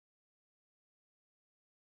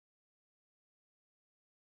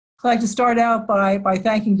I'd like to start out by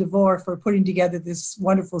thanking Davor for putting together this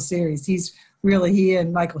wonderful series. He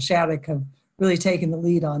and Michael Shattuck have really taken the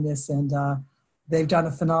lead on this, and they've done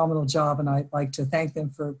a phenomenal job, and I'd like to thank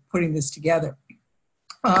them for putting this together.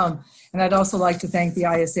 And I'd also like to thank the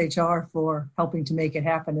ISHR for helping to make it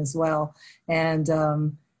happen as well. And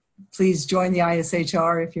please join the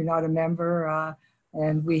ISHR if you're not a member.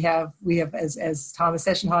 And we have as Thomas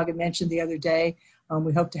Eschenhagen mentioned the other day,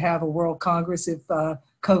 we hope to have a World Congress if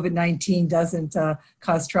COVID-19 doesn't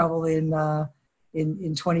cause trouble in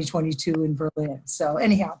 2022 in Berlin. So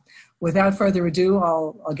anyhow, without further ado,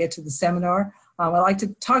 I'll get to the seminar. I'd like to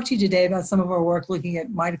talk to you today about some of our work looking at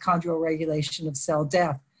mitochondrial regulation of cell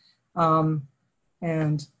death.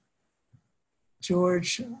 And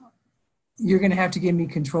George, you're going to have to give me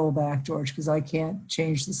control back, George, because I can't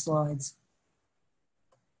change the slides.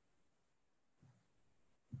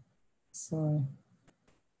 So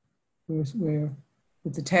we're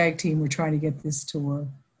with the tag team, we're trying to get this to work.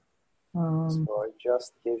 So I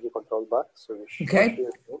just gave you control back, so you should okay. be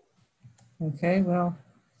able. Okay, well,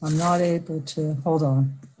 I'm not able to, hold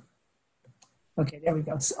on. Okay, there we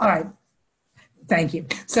go. All right, thank you.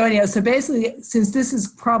 So anyhow, so basically, since this is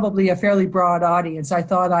probably a fairly broad audience, I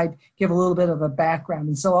thought I'd give a little bit of a background.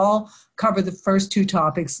 And so I'll cover the first two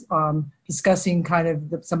topics, discussing kind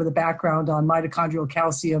of some of the background on mitochondrial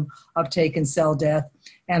calcium uptake and cell death,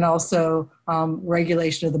 and also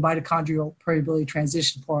regulation of the mitochondrial permeability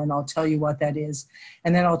transition pore, and I'll tell you what that is.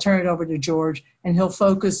 And then I'll turn it over to George, and he'll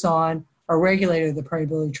focus on a regulator of the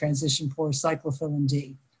permeability transition pore, cyclophilin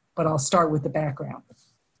D. But I'll start with the background.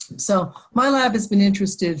 So my lab has been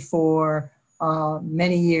interested for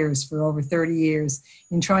many years, for over 30 years,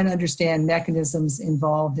 in trying to understand mechanisms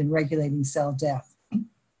involved in regulating cell death.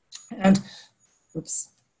 And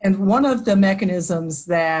one of the mechanisms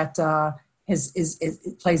that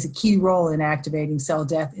it plays a key role in activating cell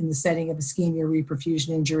death in the setting of ischemia reperfusion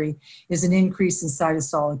injury is an increase in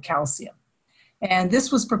cytosolic calcium. And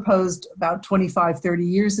this was proposed about 25, 30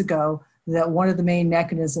 years ago, that one of the main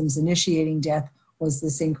mechanisms initiating death was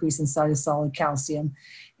this increase in cytosolic calcium.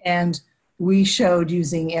 And we showed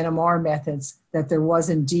using NMR methods that there was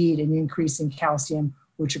indeed an increase in calcium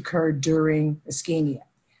which occurred during ischemia.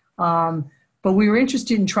 But we were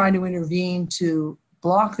interested in trying to intervene to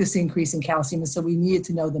block this increase in calcium, and so we needed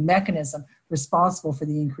to know the mechanism responsible for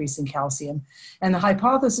the increase in calcium. And the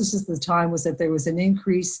hypothesis at the time was that there was an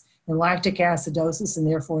increase in lactic acidosis and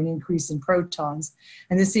therefore an increase in protons.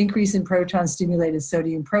 And this increase in protons stimulated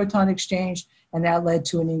sodium proton exchange, and that led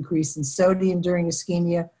to an increase in sodium during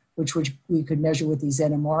ischemia, which we could measure with these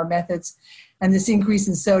NMR methods. And this increase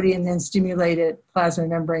in sodium then stimulated plasma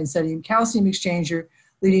membrane sodium calcium exchanger,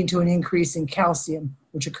 leading to an increase in calcium,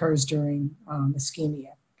 which occurs during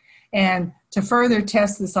ischemia. And to further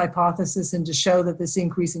test this hypothesis and to show that this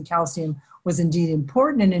increase in calcium was indeed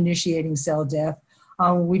important in initiating cell death,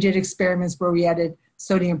 we did experiments where we added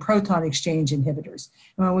sodium proton exchange inhibitors.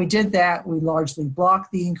 And when we did that, we largely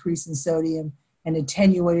blocked the increase in sodium and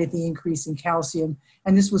attenuated the increase in calcium,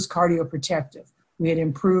 and this was cardioprotective. We had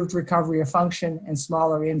improved recovery of function and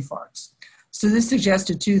smaller infarcts. So this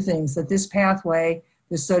suggested two things: that this pathway,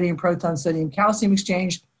 the sodium proton sodium calcium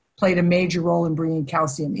exchange, played a major role in bringing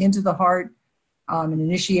calcium into the heart and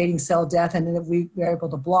initiating cell death, and then if we were able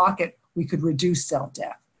to block it, we could reduce cell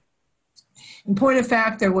death. In point of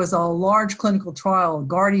fact, there was a large clinical trial, a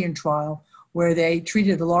Guardian trial, where they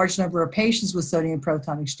treated a large number of patients with sodium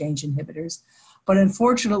proton exchange inhibitors. But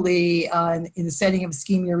unfortunately, in the setting of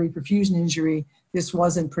ischemia reperfusion injury, this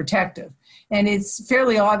wasn't protective. And it's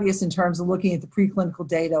fairly obvious in terms of looking at the preclinical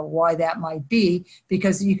data why that might be,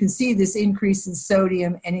 because you can see this increase in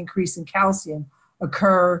sodium and increase in calcium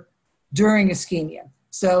occur during ischemia.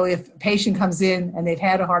 So if a patient comes in and they've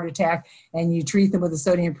had a heart attack and you treat them with a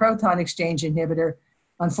sodium proton exchange inhibitor,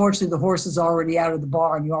 unfortunately the horse is already out of the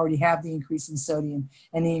barn. You already have the increase in sodium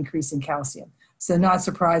and the increase in calcium. So not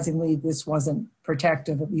surprisingly, this wasn't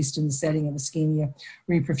protective, at least in the setting of ischemia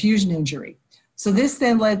reperfusion injury. So this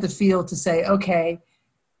then led the field to say, okay,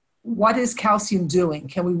 what is calcium doing?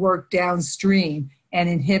 Can we work downstream and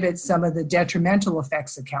inhibit some of the detrimental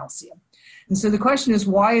effects of calcium? And so the question is,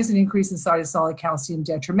 why is an increase in cytosolic calcium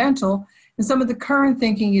detrimental? And some of the current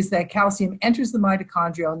thinking is that calcium enters the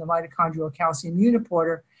mitochondria and the mitochondrial calcium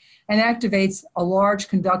uniporter and activates a large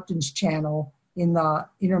conductance channel in the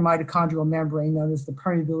inner mitochondrial membrane known as the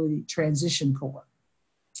permeability transition pore.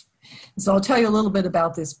 And so I'll tell you a little bit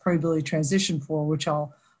about this permeability transition pore, which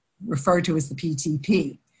I'll refer to as the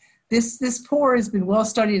PTP. This pore has been well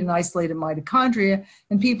studied in isolated mitochondria,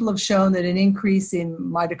 and people have shown that an increase in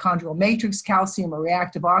mitochondrial matrix calcium or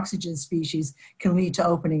reactive oxygen species can lead to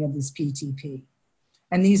opening of this PTP.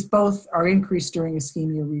 And these both are increased during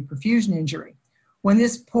ischemia reperfusion injury. When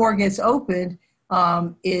this pore gets opened,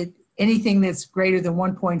 anything that's greater than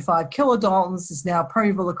 1.5 kilodaltons is now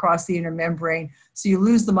permeable across the inner membrane. So you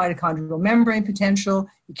lose the mitochondrial membrane potential.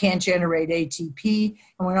 You can't generate ATP.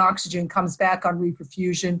 And when oxygen comes back on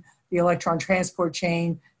reperfusion, the electron transport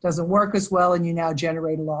chain doesn't work as well, and you now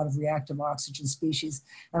generate a lot of reactive oxygen species.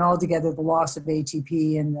 And altogether, the loss of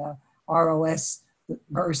ATP and the ROS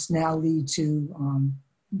bursts now lead to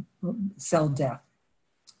cell death.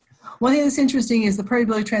 One thing that's interesting is the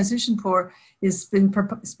permeability transition pore has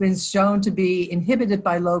been shown to be inhibited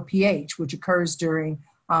by low pH, which occurs during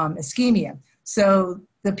ischemia. So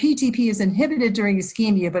the PTP is inhibited during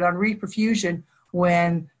ischemia, but on reperfusion,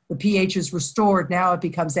 when the pH is restored, now it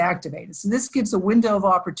becomes activated. So this gives a window of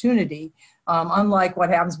opportunity, unlike what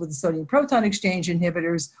happens with the sodium proton exchange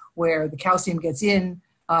inhibitors, where the calcium gets in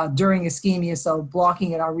during ischemia, so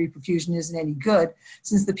blocking it on reperfusion isn't any good.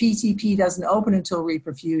 Since the PTP doesn't open until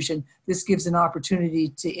reperfusion, this gives an opportunity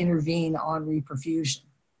to intervene on reperfusion.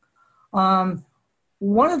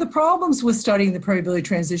 One of the problems with studying the permeability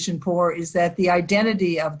transition pore is that the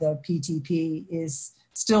identity of the PTP is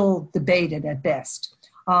still debated at best.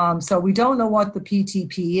 So we don't know what the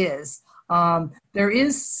PTP is. There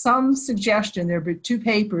is some suggestion, there have been two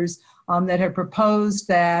papers that have proposed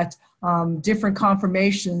that different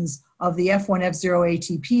conformations of the F1, F0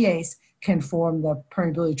 ATPase can form the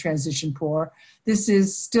permeability transition pore. This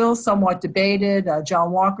is still somewhat debated.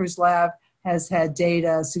 John Walker's lab has had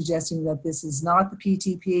data suggesting that this is not the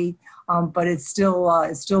PTP, but it's still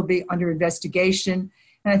under investigation.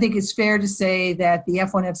 And I think it's fair to say that the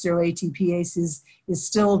F1, F0 ATPase is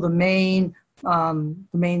still the main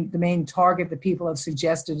target that people have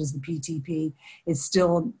suggested is the PTP. It's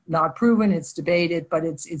still not proven, it's debated, but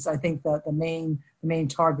it's I think the main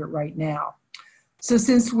target right now. So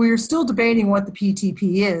since we're still debating what the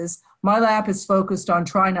PTP is, my lab is focused on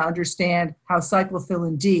trying to understand how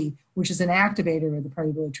cyclophilin D, which is an activator of the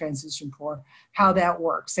permeability transition pore, how that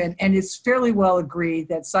works. And it's fairly well agreed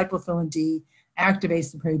that cyclophilin D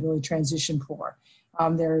activates the permeability transition pore.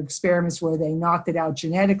 There are experiments where they knocked it out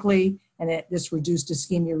genetically, and this reduced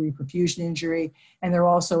ischemia reperfusion injury. And there are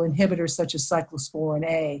also inhibitors such as cyclosporin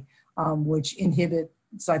A, which inhibit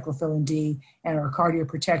cyclophilin D and are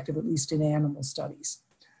cardioprotective, at least in animal studies.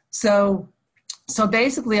 So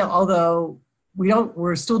basically, although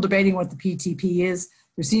we're still debating what the PTP is,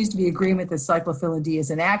 there seems to be agreement that cyclophilin D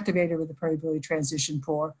is an activator of the permeability transition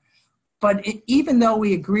pore. But even though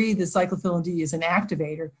we agree that cyclophilin D is an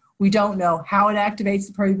activator, we don't know how it activates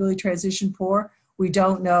the permeability transition pore. We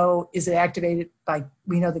don't know, is it activated by,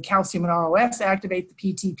 we know the calcium and ROS activate the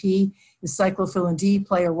PTP. Does cyclophilin D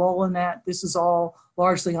play a role in that? This is all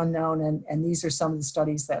largely unknown, and these are some of the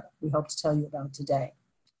studies that we hope to tell you about today.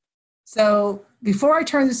 So before I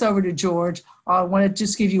turn this over to George, I want to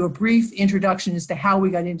just give you a brief introduction as to how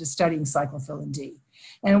we got into studying cyclophilin D.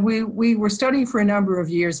 And we were studying for a number of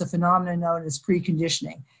years a phenomenon known as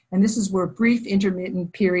preconditioning. And this is where brief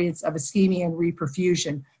intermittent periods of ischemia and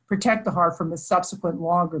reperfusion protect the heart from a subsequent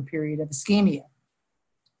longer period of ischemia.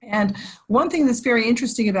 And one thing that's very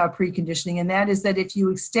interesting about preconditioning, and that is that if you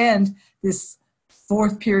extend this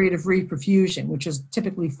fourth period of reperfusion, which is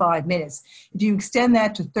typically 5 minutes, if you extend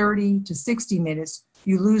that to 30 to 60 minutes,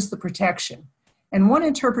 you lose the protection. And one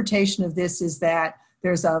interpretation of this is that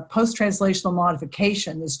there's a post-translational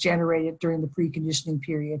modification that's generated during the preconditioning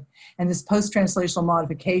period, and this post-translational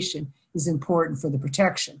modification is important for the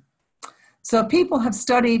protection. So people have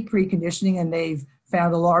studied preconditioning, and they've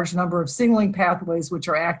found a large number of signaling pathways which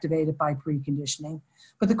are activated by preconditioning.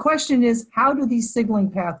 But the question is, how do these signaling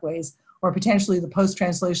pathways, or potentially the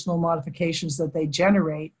post-translational modifications that they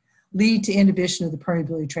generate, lead to inhibition of the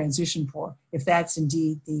permeability transition pore, if that's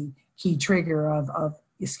indeed the key trigger of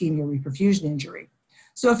ischemia reperfusion injury?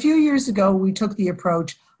 So a few years ago, we took the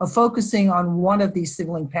approach of focusing on one of these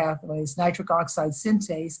signaling pathways, nitric oxide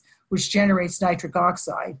synthase, which generates nitric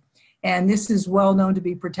oxide. And this is well known to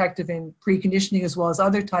be protective in preconditioning as well as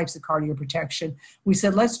other types of cardioprotection. We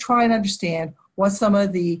said, let's try and understand what some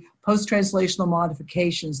of the post-translational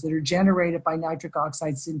modifications that are generated by nitric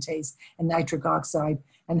oxide synthase and nitric oxide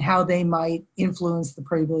and how they might influence the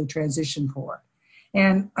permeability transition pore.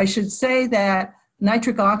 And I should say that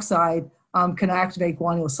nitric oxide can activate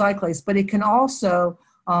guanylyl cyclase, but it can also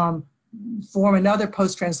form another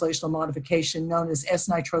post-translational modification known as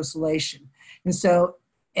S-nitrosylation. And so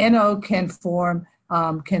NO can form,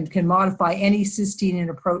 can modify any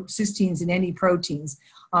cysteines in any proteins,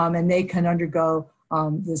 and they can undergo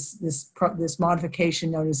this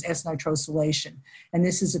modification known as S-nitrosylation. And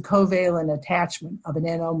this is a covalent attachment of an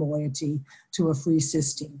NO moiety to a free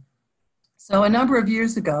cysteine. So a number of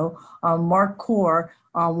years ago, Mark Core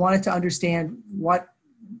wanted to understand what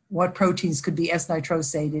proteins could be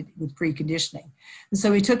S-nitrosated with preconditioning. And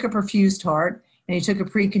so he took a perfused heart and he took a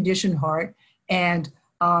preconditioned heart and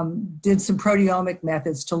did some proteomic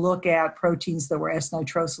methods to look at proteins that were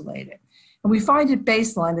S-nitrosylated. And we find at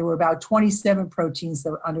baseline there were about 27 proteins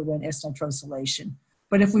that underwent S-nitrosylation.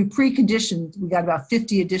 But if we preconditioned, we got about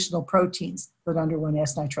 50 additional proteins that underwent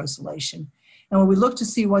S-nitrosylation. And when we looked to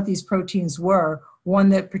see what these proteins were, one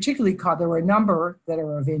that particularly caught, there were a number that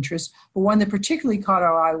are of interest, but one that particularly caught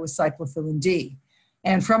our eye was cyclophilin D.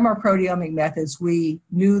 And from our proteomic methods, we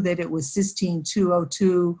knew that it was cysteine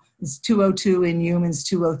 202, it's 202 in humans,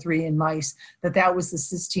 203 in mice, that was the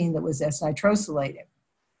cysteine that was S-nitrosylated.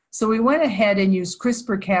 So we went ahead and used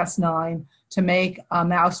CRISPR-Cas9 to make a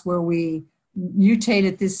mouse where we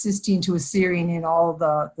mutated this cysteine to a serine in all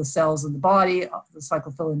the cells in the body, the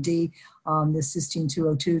cyclophilin D, this cysteine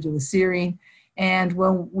 202 to a serine. And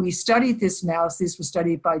when we studied this mouse, this was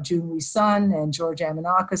studied by Junwei Sun and Georgios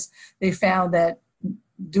Amanakis, they found that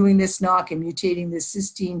doing this knock and mutating this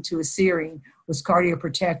cysteine to a serine was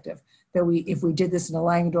cardioprotective. That if we did this in a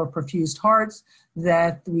Langendorf perfused hearts,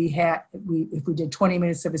 that if we did 20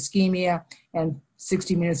 minutes of ischemia and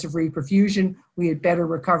 60 minutes of reperfusion, we had better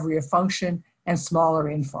recovery of function and smaller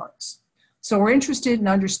infarcts. So we're interested in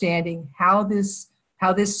understanding how this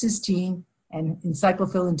cysteine and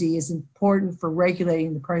cyclophilin D is important for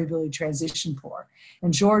regulating the permeability transition pore.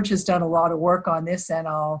 And George has done a lot of work on this, and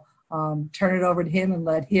I'll turn it over to him and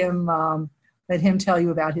let him tell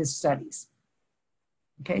you about his studies.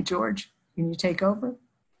 Okay, George, can you take over?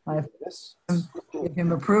 Yes. Give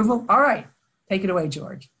him approval. All right, take it away,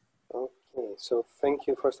 George. Okay, so thank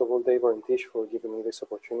you, first of all, Davor and Tish, for giving me this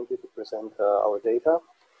opportunity to present our data.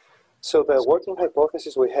 So the working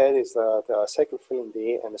hypothesis we had is that cyclophilin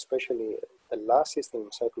D, and especially the last cysteine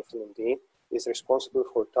cyclophilin D, is responsible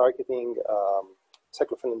for targeting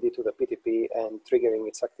cyclophilin D to the PTP and triggering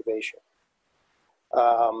its activation.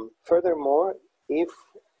 Furthermore, if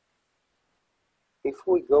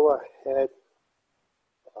we go ahead,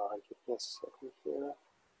 give me a second here.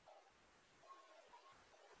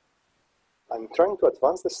 I'm trying to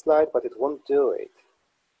advance the slide, but it won't do it.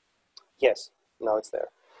 Yes, now it's there.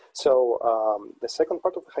 So the second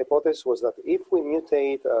part of the hypothesis was that if we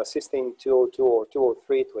mutate cysteine 202 or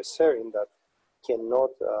 203 to a serine that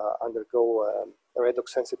cannot undergo a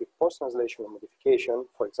redox-sensitive post-translational modification,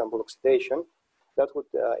 for example, oxidation, that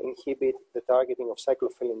would inhibit the targeting of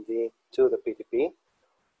cyclophilin D to the PTP.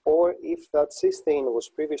 Or if that cysteine was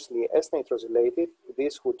previously S-nitrosylated,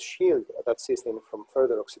 this would shield that cysteine from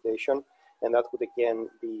further oxidation, and that would again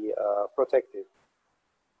be protective.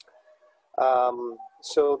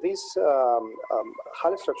 So this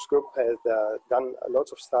Hallestrap's group had done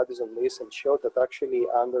lots of studies on this and showed that actually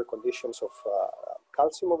under conditions of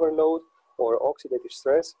calcium overload or oxidative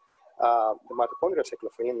stress, the mitochondrial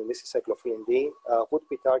cyclophilin, and this is cyclophilin D, would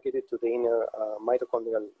be targeted to the inner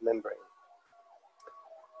mitochondrial membrane.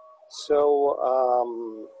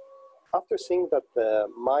 So after seeing that the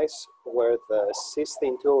mice where the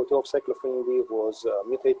cysteine 202 of cyclophilin D was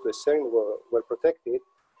mutated to a serine were protected,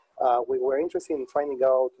 we were interested in finding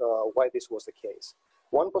out why this was the case.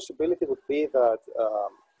 One possibility would be that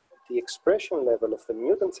the expression level of the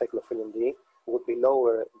mutant cyclophilin D would be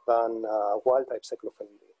lower than wild-type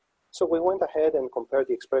cyclophilin D. So we went ahead and compared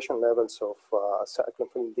the expression levels of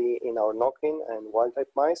cyclophilin D in our knock-in and wild-type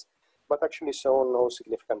mice, but actually saw no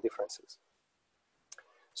significant differences.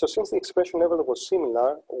 So since the expression level was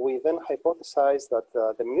similar, we then hypothesized that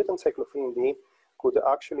the mutant cyclophilin D could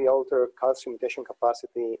actually alter calcium mutation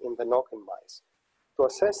capacity in the knock-in mice. To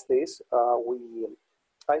assess this, we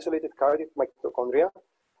isolated cardiac mitochondria,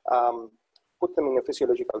 put them in a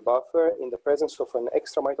physiological buffer in the presence of an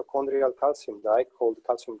extra mitochondrial calcium dye called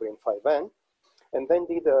calcium green 5N, and then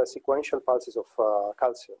did sequential pulses of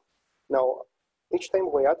calcium. Now, each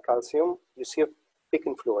time we add calcium, you see a peak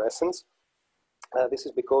in fluorescence. This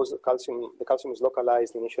is because the calcium is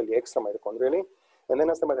localized initially extra mitochondrially, and then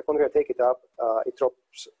as the mitochondria take it up, it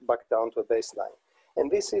drops back down to a baseline.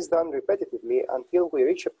 And this is done repetitively until we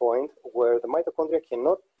reach a point where the mitochondria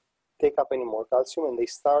cannot take up any more calcium and they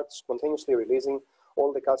start spontaneously releasing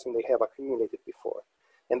all the calcium they have accumulated before.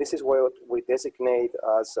 And this is what we designate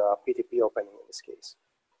as PTP opening in this case.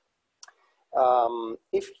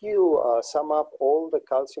 If you sum up all the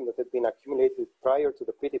calcium that had been accumulated prior to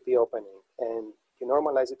the PTP opening and you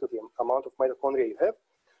normalize it to the amount of mitochondria you have,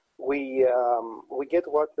 we get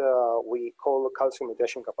what we call calcium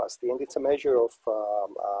mutation capacity, and it's a measure of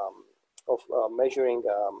measuring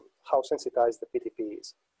how sensitized the PTP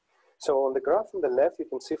is. So on the graph on the left, you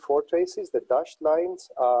can see 4 traces. The dashed lines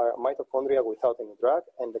are mitochondria without any drug,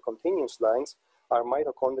 and the continuous lines are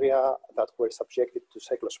mitochondria that were subjected to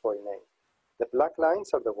cyclosporin A. The black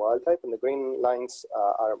lines are the wild type, and the green lines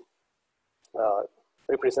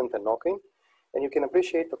represent the knock-in. And you can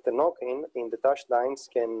appreciate that the knock-in in the dashed lines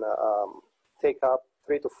can take up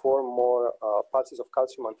 3 to 4 more pulses of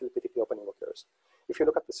calcium until PTP opening occurs. If you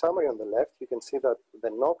look at the summary on the left, you can see that the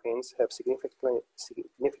knock-ins have significantly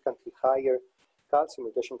higher calcium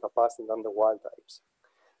mutation capacity than the wild types.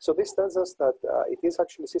 So this tells us that it is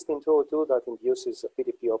actually cysteine 202 that induces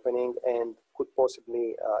PTP opening and could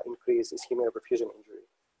possibly increase ischemia perfusion injury.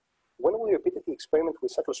 When we repeated the experiment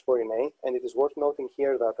with cyclosporin A, and it is worth noting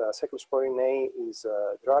here that cyclosporin A is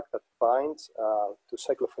a drug that binds to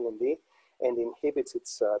cyclophilin D and inhibits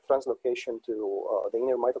its translocation to the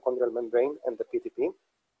inner mitochondrial membrane and the PTP,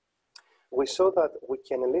 we saw that we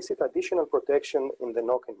can elicit additional protection in the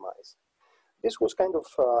knock-in mice. This was kind of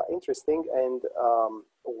interesting, and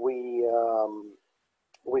we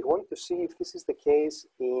wanted to see if this is the case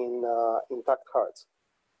in intact hearts.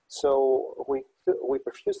 So we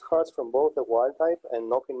perfused hearts from both the wild type and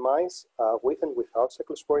knock-in mice with and without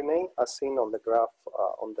cyclosporin A, as seen on the graph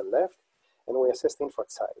on the left, and we assessed infarct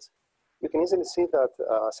size. You can easily see that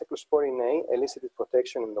cyclosporin A elicited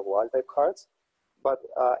protection in the wild type hearts, but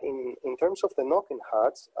in terms of the knock-in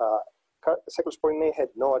hearts, cyclosporin A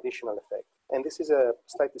had no additional effect. And this is a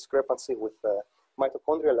slight discrepancy with the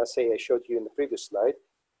mitochondrial assay I showed you in the previous slide.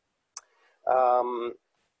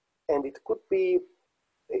 And it could be,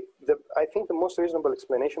 I think the most reasonable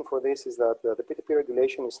explanation for this is that the PTP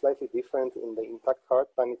regulation is slightly different in the intact heart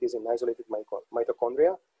than it is in isolated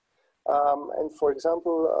mitochondria. And for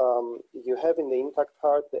example, you have in the intact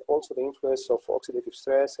heart also the influence of oxidative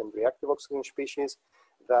stress and reactive oxygen species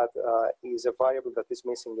that is a variable that is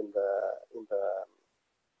missing in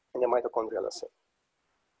the mitochondrial assay.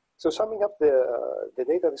 So summing up the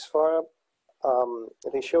data this far,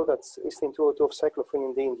 they show that cysteine 202 of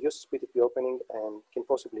cyclophilin D induces PTP opening and can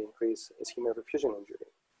possibly increase ischemia perfusion injury.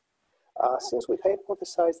 Since we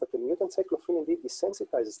hypothesized that the mutant cyclophilin D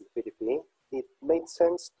desensitizes the PTP, it made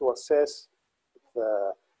sense to assess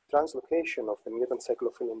the translocation of the mutant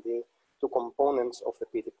cyclophilin D to components of the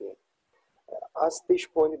PTP. As Tish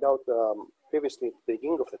pointed out previously at the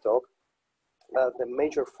beginning of the talk, the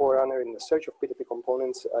major forerunner in the search of PTP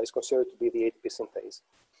components is considered to be the ATP synthase.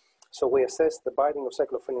 So we assessed the binding of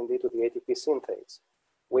cyclophilin D to the ATP synthase.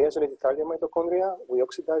 We isolated target mitochondria, we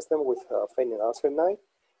oxidized them with phenylacetylide,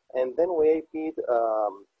 and then we AP'd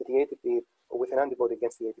the ATP with an antibody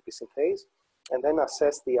against the ATP synthase, and then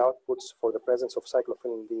assessed the outputs for the presence of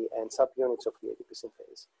cyclophilin D and subunits of the ATP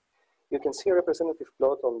synthase. You can see a representative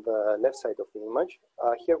plot on the left side of the image.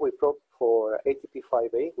 Here we probe for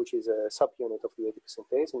ATP5A, which is a subunit of the ATP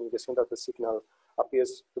synthase, and you can see that the signal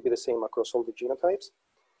appears to be the same across all the genotypes.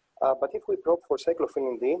 But if we probe for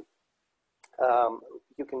cyclophilin D,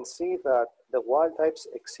 you can see that the wild types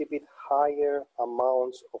exhibit higher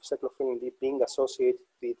amounts of cyclophilin D being associated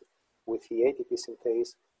with the ATP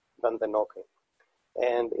synthase than the knock-in.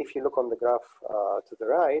 And if you look on the graph to the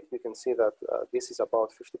right, you can see that this is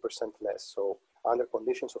about 50% less. So under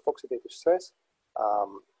conditions of oxidative stress,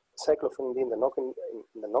 cyclophilin D in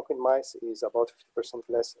the knock-in mice is about 50%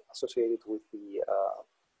 less associated with the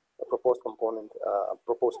proposed component,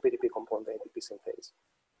 proposed PTP component ATP synthase,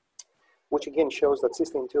 which again shows that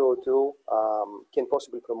cysteine 202 can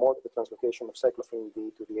possibly promote the translocation of cyclophilin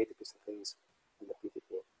D to the ATP synthase in the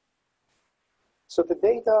PTP. So the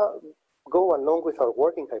data go along with our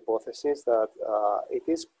working hypothesis that it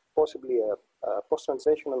is possibly a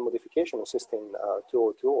post-translational modification of cysteine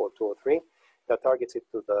 202 or 203 that targets it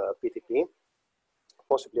to the PTP,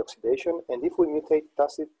 possibly oxidation. And if we mutate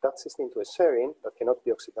that cysteine to a serine that cannot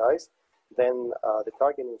be oxidized, then the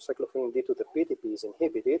targeting of cyclophilin D to the PTP is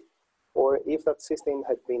inhibited. Or if that cysteine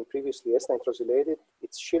had been previously S-nitrosylated,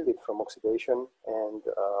 it's shielded from oxidation and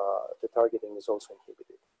the targeting is also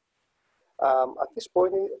inhibited. At this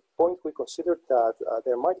point, we considered that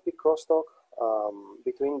there might be crosstalk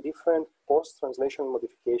between different post-translational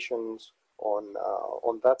modifications on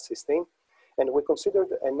that cysteine, and we considered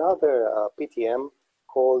another PTM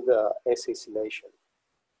called acylation.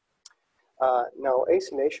 Now,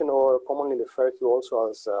 acylation, or commonly referred to also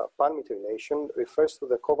as palmitylation, refers to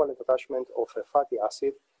the covalent attachment of a fatty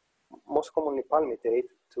acid, most commonly palmitate,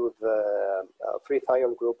 to the free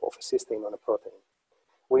thiol group of a cysteine on a protein.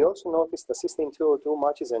 We also noticed that cysteine 202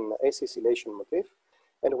 matches an acylation motif,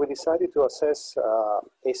 and we decided to assess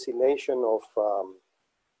acylation of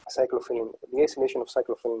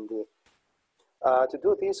cyclophilin D. To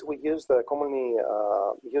do this, we used a commonly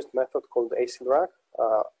used method called AcylRAC.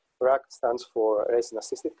 RAC stands for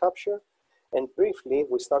resin-assisted capture. And briefly,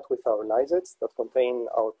 we start with our lysates that contain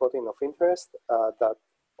our protein of interest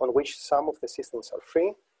on which some of the cysteines are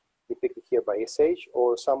free, depicted here by SH,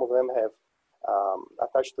 or some of them have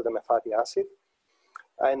attached to them a fatty acid.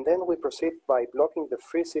 And then we proceed by blocking the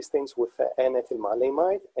free cysteines with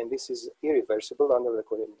N-ethylmalamide, and this is irreversible under the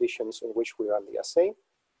conditions in which we run the assay.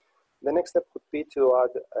 The next step would be to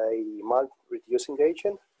add a malt-reducing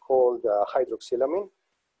agent called hydroxylamine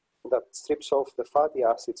that strips off the fatty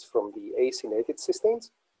acids from the acylated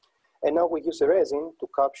cysteines. And now we use a resin to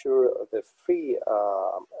capture the free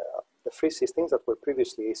cysteines that were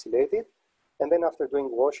previously acylated. And then after doing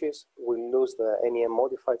washes, we lose the NEM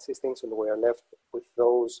modified cysteines and we are left with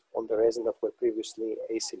those on the resin that were previously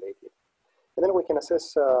acylated. And then we can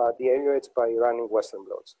assess the areates by running Western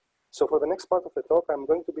blots. So for the next part of the talk, I'm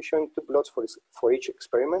going to be showing two blots for each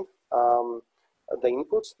experiment. The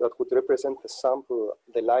inputs that would represent the sample,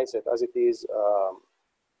 the lysate as it is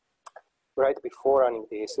right before running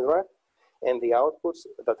the ISHR, and the outputs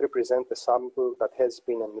that represent the sample that has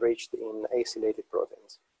been enriched in acylated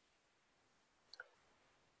proteins.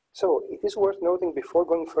 So it is worth noting before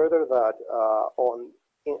going further that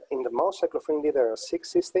in the mouse cyclophilin D, there are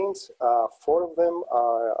 6 cysteines. 4 of them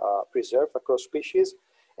are preserved across species,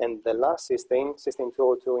 and the last cysteine, cysteine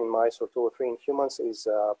 202 in mice or 203 in humans, is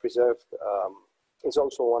preserved. Is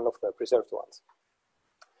also one of the preserved ones.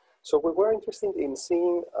 So we were interested in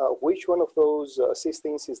seeing which one of those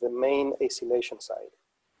cysteines is the main acylation site.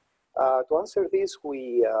 To answer this,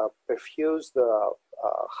 we perfused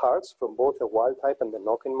hearts from both the wild type and the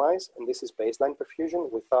knock-in mice, and this is baseline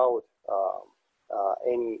perfusion without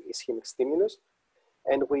any ischemic stimulus.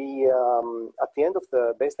 And we, at the end of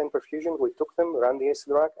the baseline perfusion, we took them, ran the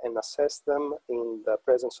ACIL-RAC, and assessed them in the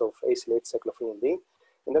presence of acylated cyclophilin D.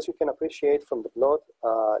 And as you can appreciate from the plot,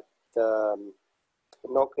 the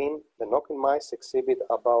knock-in mice exhibit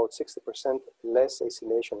about 60% less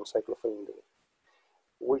acylation of cyclophilin D,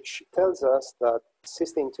 which tells us that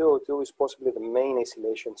cysteine 202 is possibly the main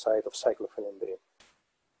acylation site of cyclophilin D.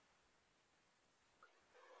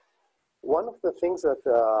 One of the things that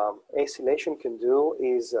acylation can do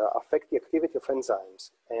is affect the activity of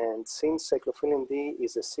enzymes. And since cyclophilin D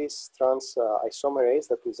is a cis-trans isomerase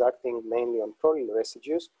that is acting mainly on prolyl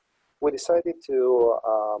residues, we decided to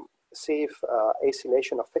see if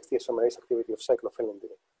acylation affects the isomerase activity of cyclophilin D.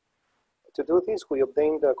 To do this, we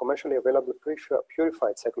obtained a commercially available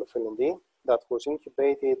purified cyclophilin D that was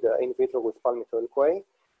incubated in vitro with palmitoyl-CoA.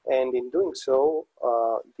 And in doing so,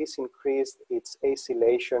 this increased its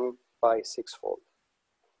acylation by 6-fold.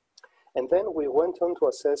 And then we went on to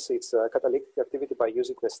assess its catalytic activity by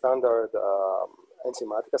using the standard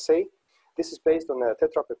enzymatic assay. This is based on a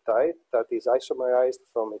tetrapeptide that is isomerized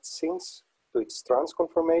from its cis to its trans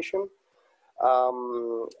conformation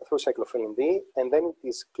through cyclophilin D, and then it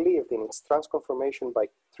is cleaved in its trans conformation by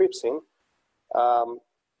trypsin,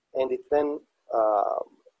 and it then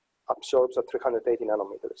absorbs at 380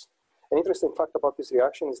 nanometers. An interesting fact about this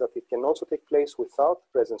reaction is that it can also take place without the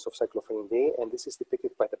presence of cyclophilin D, and this is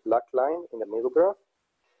depicted by the black line in the middle graph.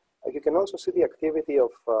 You can also see the activity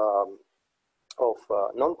of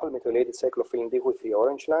non-palmitoylated cyclophilin D with the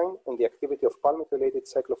orange line, and the activity of palmitoylated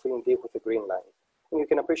cyclophilin D with the green line. And you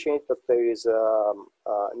can appreciate that there is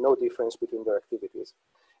no difference between their activities.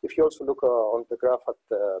 If you also look on the graph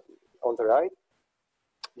on the right,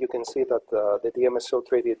 you can see that the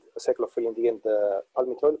DMSO-treated cyclophilin D and the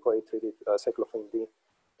palmitoyl-CoA-treated cyclophilin D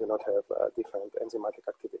do not have different enzymatic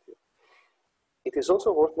activity. It is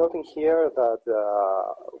also worth noting here that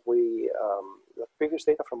the previous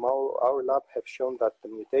data from our lab have shown that the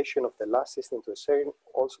mutation of the last cysteine to a serine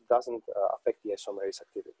also doesn't affect the isomerase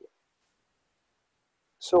activity.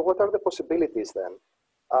 So what are the possibilities then?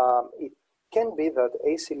 It can be that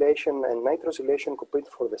acylation and nitrosylation compete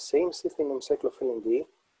for the same cysteine and cyclophilin D,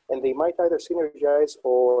 and they might either synergize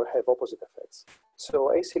or have opposite effects.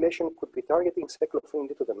 So acylation could be targeting cyclophilin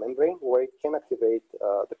D to the membrane where it can activate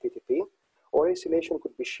the PTP, or acylation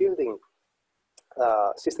could be shielding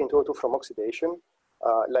cysteine 202 from oxidation,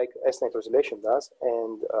 like S-nitrosylation does,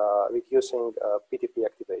 and reducing PTP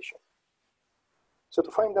activation. So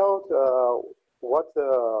to find out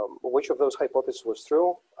which of those hypotheses was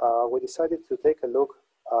true, we decided to take a look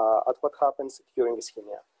at what happens during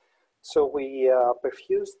ischemia. So we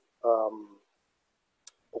perfused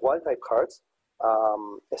wild-type hearts.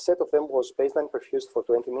 A set of them was baseline perfused for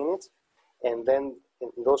 20 minutes, and then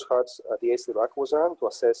in those hearts, the ACIL-RAC was run to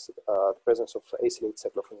assess the presence of acylated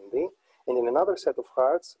cyclophilin D. And in another set of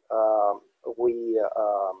hearts, we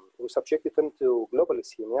subjected them to global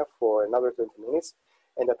ischemia for another 20 minutes.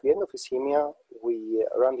 And at the end of ischemia, we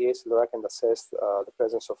ran the ACE rack and assessed the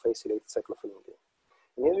presence of acylated cyclophilin D.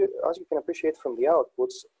 And as you can appreciate from the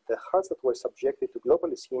outputs, the hearts that were subjected to global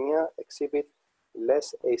ischemia exhibit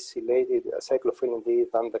less acylated cyclophilin D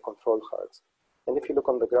than the control hearts. And if you look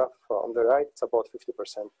on the graph on the right, it's about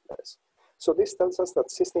 50% less. So this tells us that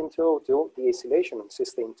cysteine 202, the acylation of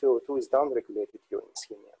cysteine 202 is downregulated during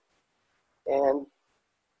ischemia. And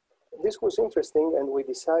this was interesting, and we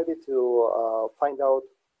decided to find out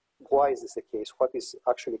why is this the case? What is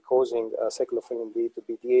actually causing cyclophilin D to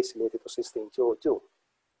be deacylated to cysteine 202?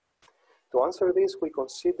 To answer this, we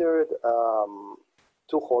considered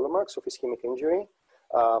two hallmarks of ischemic injury,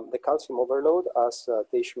 the calcium overload, as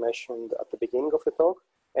Tish mentioned at the beginning of the talk,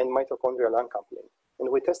 and mitochondrial uncoupling. And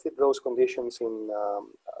we tested those conditions in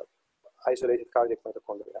isolated cardiac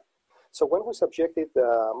mitochondria. So when we subjected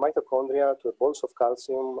mitochondria to a bolus of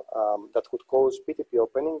calcium that could cause PTP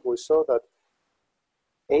opening, we saw that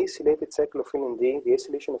acylated cyclophilin D, the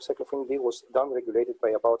acylation of cyclophilin D was downregulated by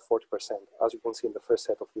about 40%, as you can see in the first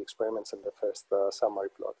set of the experiments and the first summary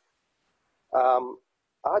plot.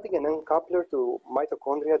 Adding an uncoupler to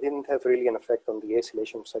mitochondria didn't have really an effect on the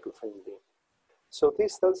acylation of cyclophilin D. So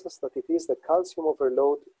this tells us that it is the calcium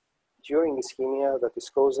overload during ischemia that is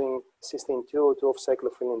causing cysteine 202 of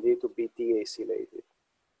cyclophilin D to be deacylated.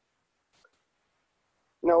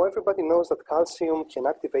 Now, everybody knows that calcium can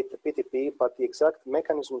activate the PTP, but the exact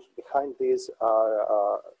mechanisms behind these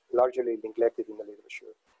are largely neglected in the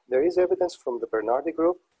literature. There is evidence from the Bernardi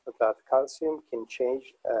group that calcium can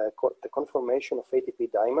change the conformation of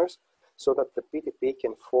ATP dimers so that the PTP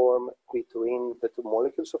can form between the two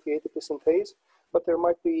molecules of the ATP synthase, but there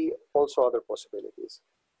might be also other possibilities.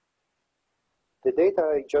 The data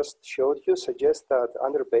I just showed you suggests that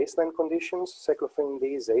under baseline conditions, cyclophilin D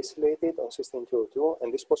is acylated on cysteine 202,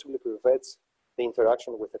 and this possibly prevents the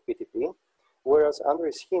interaction with the PTP, whereas under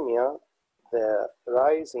ischemia, the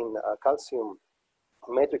rise in calcium,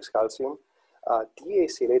 matrix calcium,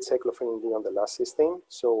 deacylates cyclophilin D on the last cysteine,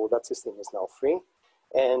 so that cysteine is now free.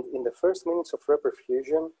 And in the first minutes of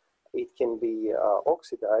reperfusion, it can be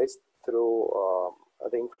oxidized through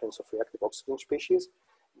the influence of reactive oxygen species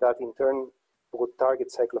that in turn would target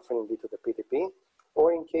cyclophilin D to the PTP,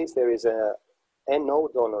 or in case there is a NO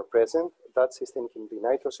donor present, that cysteine can be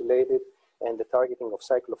nitrosylated and the targeting of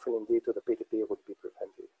cyclophilin D to the PTP would be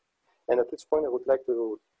prevented. And at this point, I would like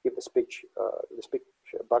to give the speech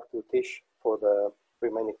back to Tish for the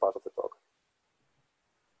remaining part of the talk.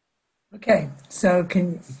 Okay, so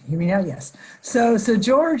can you hear me now? Yes. So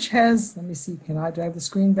George has, let me see, can I drive the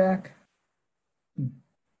screen back? Can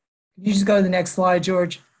you just go to the next slide,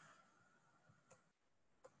 George?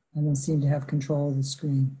 I don't seem to have control of the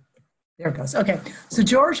screen. There it goes. Okay, so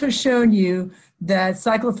George has shown you that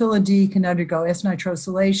cyclophilin D can undergo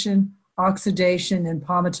S-nitrosylation, oxidation, and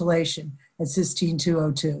palmitylation at cysteine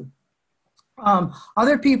 202.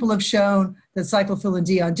 Other people have shown that cyclophilin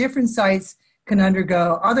D on different sites can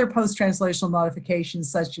undergo other post-translational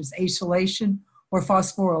modifications such as acylation or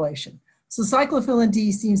phosphorylation. So cyclophilin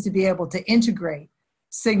D seems to be able to integrate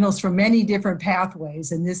signals from many different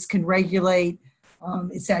pathways, and this can regulate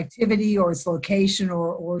its activity or its location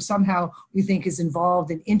or somehow we think is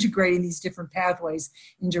involved in integrating these different pathways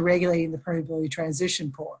into regulating the permeability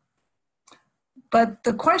transition pore. But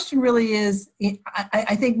the question really is,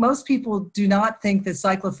 I think most people do not think that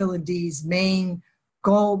cyclophilin D's main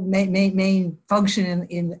goal, main function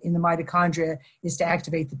in the mitochondria is to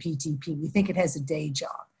activate the PTP. We think it has a day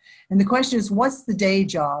job. And the question is, what's the day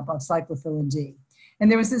job of cyclophilin D? And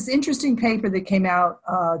there was this interesting paper that came out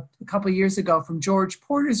a couple of years ago from George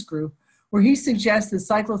Porter's group, where he suggests that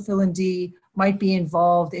cyclophilin D might be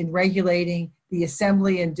involved in regulating the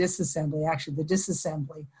assembly and disassembly, actually the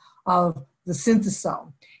disassembly of the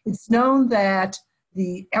synthesome. It's known that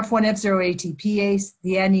the F1F0 ATPase,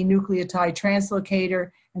 the antinucleotide translocator,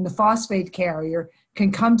 and the phosphate carrier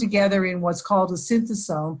can come together in what's called a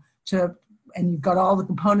synthesome and you've got all the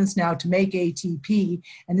components now to make ATP,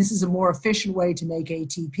 and this is a more efficient way to make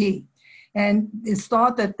ATP. And it's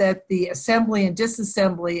thought that the assembly and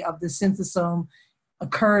disassembly of the synthesome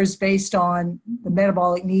occurs based on the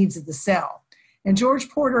metabolic needs of the cell. And George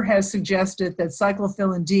Porter has suggested that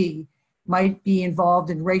cyclophilin D might be involved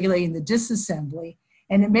in regulating the disassembly,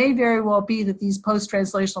 and it may very well be that these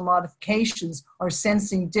post-translational modifications are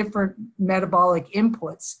sensing different metabolic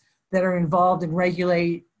inputs that are involved in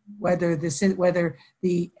regulating whether the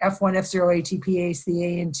F1F0 ATPase, the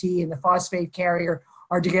ANT, and the phosphate carrier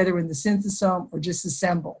are together in the synthesome or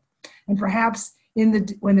disassembled. And perhaps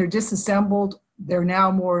when they're disassembled, they're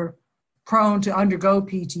now more prone to undergo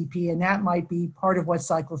PTP, and that might be part of what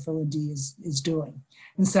cyclophilin D is doing.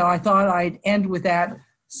 And so I thought I'd end with that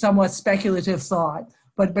somewhat speculative thought.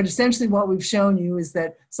 But essentially what we've shown you is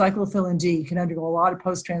that cyclophilin D can undergo a lot of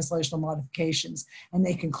post-translational modifications, and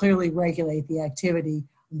they can clearly regulate the activity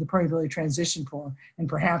of the permeability transition pore, and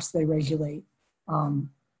perhaps they regulate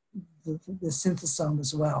the synthesome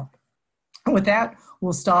as well. With that,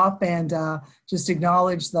 we'll stop and just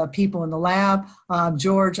acknowledge the people in the lab.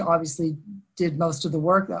 George obviously did most of the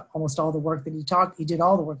work, almost all the work that he did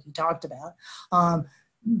all the work he talked about.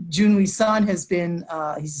 Junwei's son has been,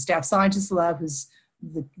 he's a staff scientist in the lab, who's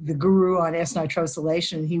the guru on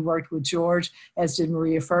S-nitrosylation, and he worked with George, as did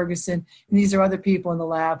Maria Ferguson. And these are other people in the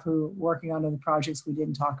lab who are working on other projects we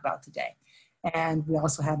didn't talk about today. And we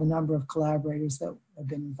also have a number of collaborators that have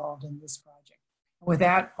been involved in this project. With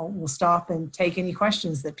that, we'll stop and take any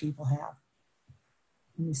questions that people have.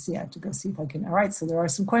 Let me see, I have to go see if I can. All right, so there are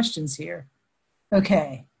some questions here.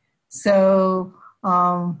 Okay, so,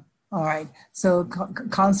 all right, so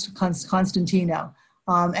Constantino.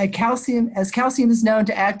 As calcium is known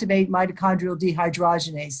to activate mitochondrial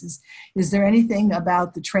dehydrogenases, is there anything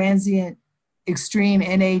about the transient extreme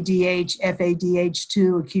NADH,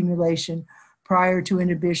 FADH2 accumulation prior to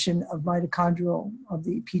inhibition of mitochondrial of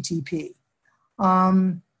the PTP? I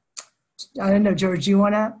don't know, George, you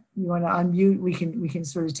wanna unmute? We can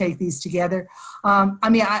sort of take these together. I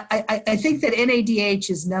mean, I think that NADH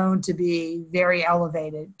is known to be very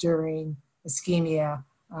elevated during ischemia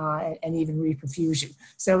and even reperfusion.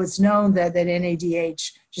 So it's known that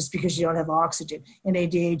NADH, just because you don't have oxygen,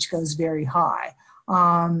 NADH goes very high.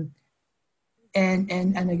 And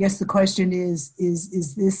I guess the question is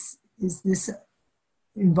this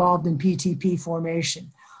involved in PTP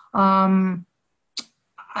formation?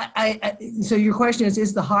 So your question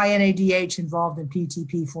is the high NADH involved in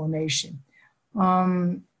PTP formation?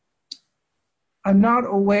 I'm not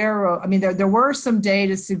aware of, I mean, there were some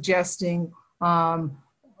data suggesting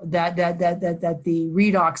that the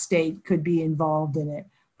redox state could be involved in it,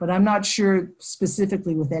 but I'm not sure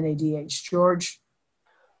specifically with NADH. George?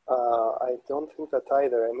 I don't think that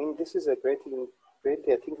either. I mean, this is a greatly,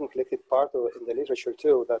 I think, neglected part in the literature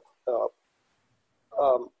too, that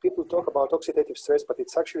people talk about oxidative stress, but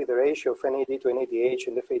it's actually the ratio of NAD to NADH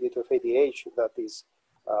and FAD to FADH that is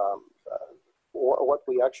what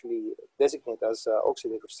we actually designate as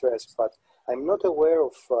oxidative stress. But I'm not aware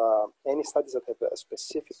of any studies that have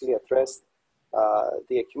specifically addressed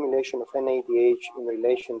the accumulation of NADH in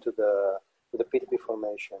relation to the PTP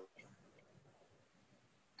formation.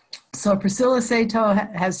 So Priscilla Sato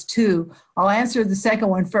has two. I'll answer the second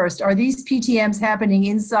one first. Are these PTMs happening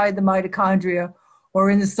inside the mitochondria or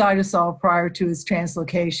in the cytosol prior to its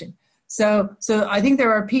translocation? So I think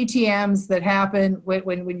there are PTMs that happen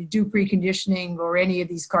when you do preconditioning or any of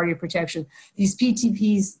these cardioprotection. These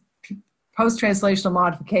PTPs, post-translational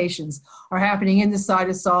modifications, are happening in the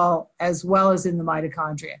cytosol as well as in the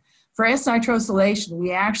mitochondria. For S-nitrosylation,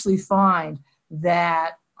 we actually find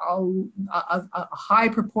that a high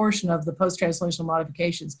proportion of the post-translational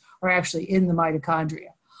modifications are actually in the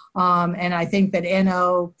mitochondria. And I think that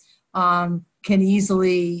NO can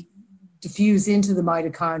easily diffuse into the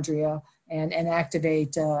mitochondria and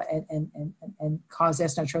activate and cause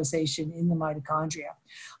S-nitrosylation in the mitochondria.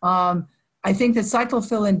 I think that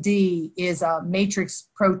cyclophilin D is a matrix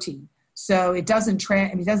protein, so it doesn't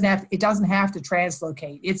have to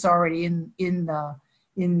translocate. It's already in the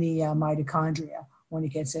mitochondria when it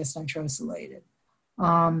gets S-nitrosylated.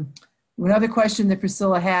 Another question that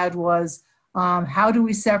Priscilla had was, how do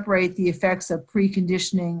we separate the effects of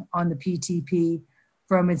preconditioning on the PTP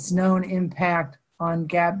from its known impact on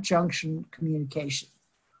gap junction communication?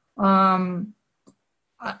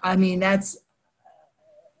 I mean, it's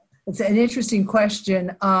an interesting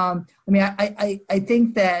question. I mean, I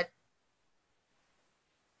think that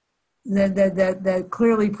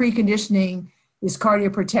clearly preconditioning is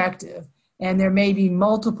cardioprotective, and there may be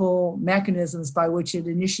multiple mechanisms by which it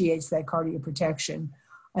initiates that cardioprotection.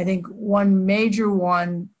 I think one major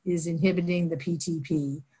one is inhibiting the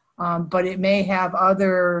PTP, but it may have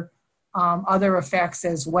other effects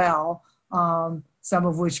as well, some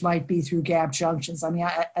of which might be through gap junctions. I mean,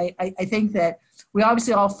 I think that we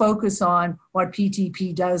obviously all focus on what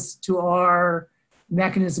PTP does to our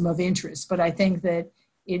mechanism of interest, but I think that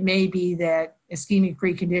it may be that ischemic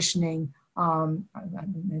preconditioning and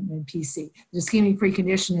PC, the ischemic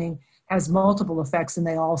preconditioning has multiple effects, and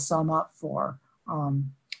they all sum up for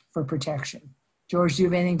protection. George, do you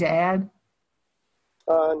have anything to add?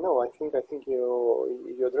 No, I think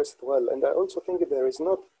you addressed it well, and I also think there is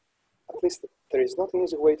not an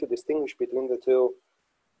easy way to distinguish between the two,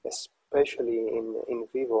 especially in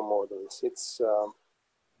vivo models. It's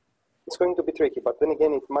going to be tricky, but then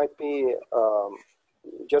again, it might be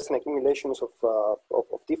just an accumulation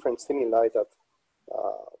of different stimuli that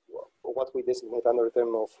what we designate under the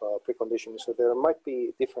term of preconditioning. So there might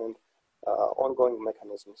be different ongoing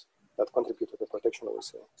mechanisms that contribute to the protection we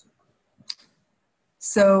see.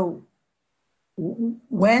 So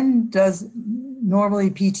when does normally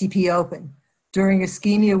PTP open? During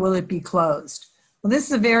ischemia, will it be closed? Well, this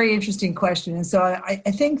is a very interesting question. And so I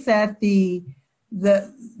think that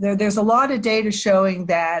there's a lot of data showing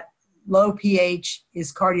that low pH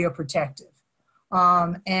is cardioprotective.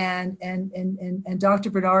 And Dr.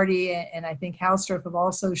 Bernardi and I think Halstrup have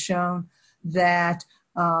also shown that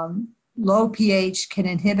low pH can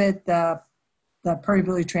inhibit the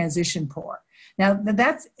permeability transition pore. Now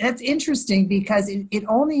that's interesting because it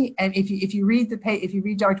only, and if you read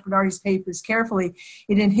Dr. Bernardi's papers carefully,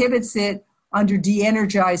 it inhibits it under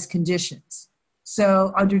de-energized conditions.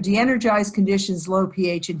 So under de-energized conditions, low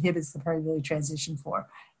pH inhibits the permeability transition pore.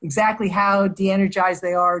 Exactly how de-energized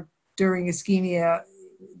they are during ischemia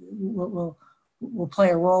will play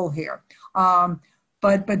a role here.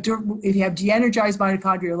 But if you have de-energized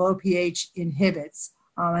mitochondria, low pH inhibits,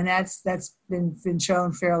 and that's been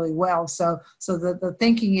shown fairly well. So the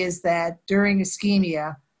thinking is that during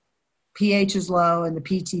ischemia, pH is low and the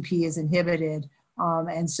PTP is inhibited,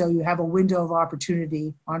 and so you have a window of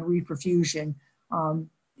opportunity on reperfusion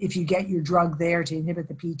if you get your drug there to inhibit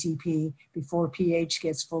the PTP before pH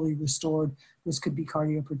gets fully restored. This could be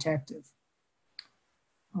cardioprotective.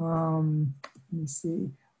 Let me see.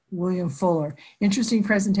 William Fuller, interesting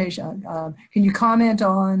presentation. Can you comment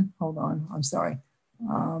on, hold on, I'm sorry.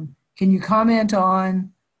 Can you comment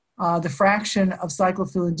on the fraction of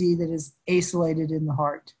cyclophilin D that is acylated in the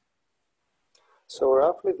heart? So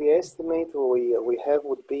roughly the estimate we have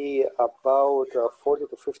would be about 40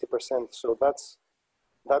 to 50%. So that's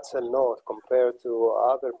a lot compared to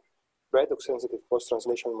other redox-sensitive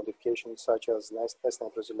post-translational modifications such as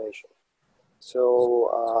S-nitrosylation.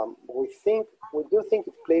 So we do think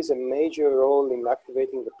it plays a major role in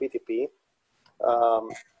activating the PTP,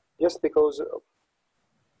 just because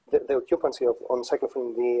the occupancy on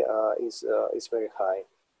cyclophilin D is very high.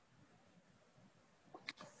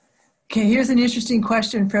 Okay, here's an interesting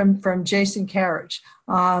question from Jason Carriage.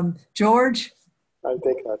 George? I'll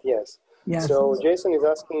take that, yes. Yes. So Jason is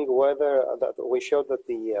asking whether that we showed that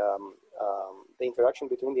the interaction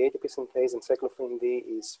between the ATP synthase and cyclophilin D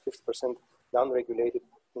is 50% downregulated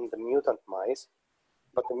in the mutant mice,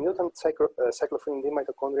 but the mutant cyclophilin D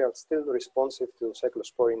mitochondria are still responsive to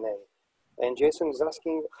cyclosporin A. And Jason is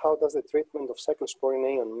asking, how does the treatment of cyclosporin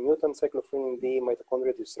A on mutant cyclophilin D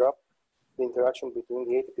mitochondria disrupt the interaction between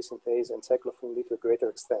the ATP synthase and cyclophilin D to a greater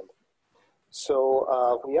extent?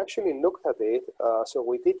 So we actually looked at it. So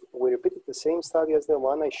we repeated the same study as the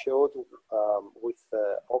one I showed with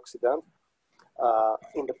oxidant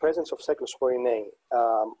in the presence of cyclosporin A.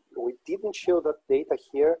 We didn't show that data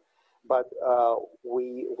here, but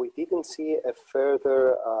we didn't see a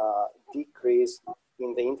further decrease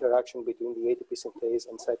in the interaction between the ATP synthase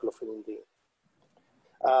and cyclophilin D.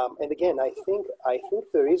 And again, I think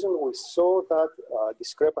the reason we saw that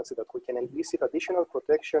discrepancy, that we can elicit additional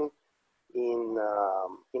protection in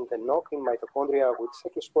the knock-in mitochondria with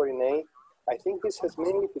cyclosporin A, I think this has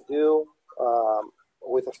mainly to do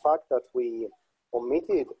with the fact that we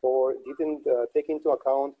omitted or didn't take into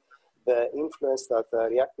account the influence that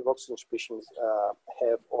reactive oxygen species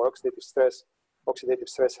have, or oxidative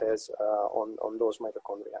stress has on those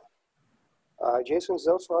mitochondria. Jason is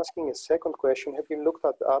also asking a second question. Have you looked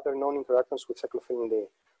at other known interactions with cyclophilin D,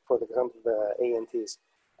 for example, the ANTs?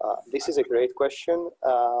 This is a great question.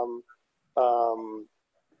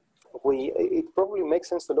 It probably makes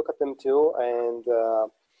sense to look at them too, and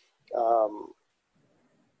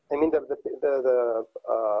I mean the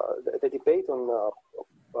debate on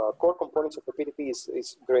core components of the PTP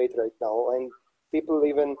is great right now, and people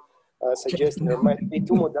even suggest there might be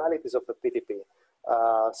two modalities of the PTP.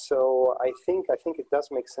 So I think it does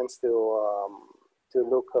make sense to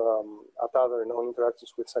look at other known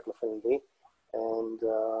interactions with cyclophilin D, and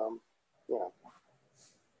yeah.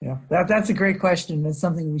 Yeah, that's a great question. That's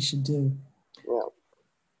something we should do. Yeah.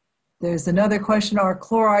 There's another question. Are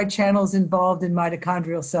chloride channels involved in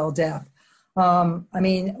mitochondrial cell death? I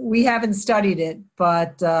mean, we haven't studied it,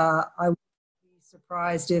 but I would be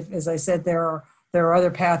surprised if, as I said, there are other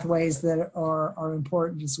pathways that are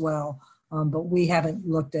important as well. But we haven't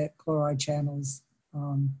looked at chloride channels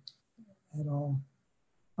at all.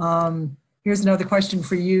 Here's another question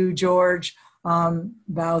for you, George,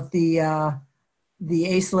 about the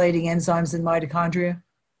acylating enzymes in mitochondria.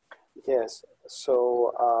 Yes.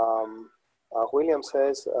 So William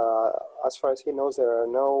says, as far as he knows, there are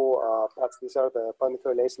no paths. These are the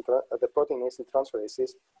palmitoyl acyl, the protein acyl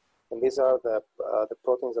transferases, and these are the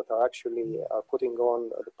proteins that are actually putting on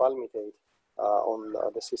the palmitate on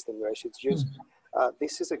the cysteine where it's used.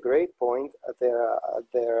 This is a great point.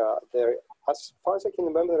 As far as I can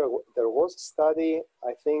remember, there was a study,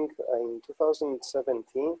 I think, in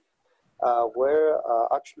 2017, where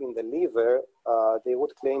actually in the liver, they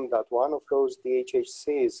would claim that one of those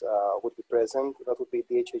DHHCs would be present. That would be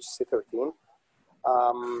DHHC13.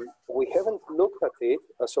 We haven't looked at it,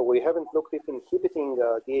 so we haven't looked if inhibiting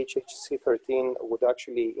DHHC13 would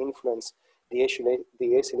actually influence the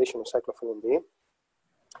acylation of cyclophilin D.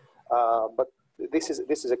 But this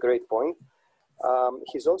is a great point.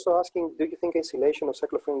 He's also asking, do you think acylation of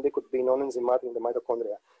cyclophilin D could be non-enzymatic in the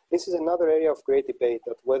mitochondria? This is another area of great debate,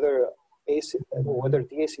 that whether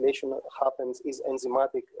deacylation happens is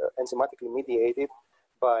enzymatically mediated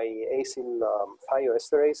by acyl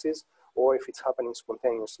thioesterases, or if it's happening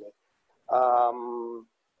spontaneously.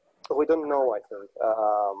 We don't know, I think.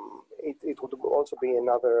 It would also be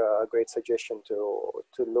another great suggestion to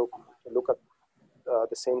look at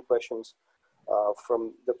the same questions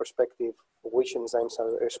from the perspective which enzymes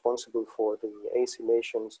are responsible for the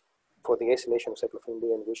acylations, for the acylation of cyclophilin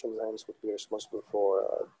D, and which enzymes would be responsible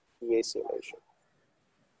for deacylation.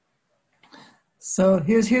 So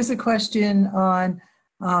here's a question on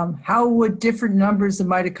how would different numbers of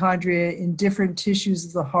mitochondria in different tissues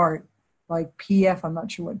of the heart, like PF, I'm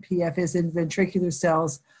not sure what PF is, in ventricular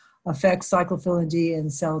cells, affect cyclophilin D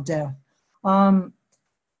and cell death?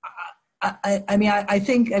 I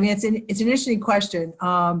think it's an interesting question.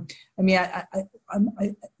 You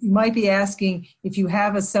might be asking if you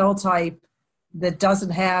have a cell type that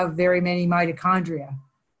doesn't have very many mitochondria,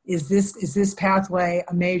 is this pathway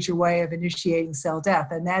a major way of initiating cell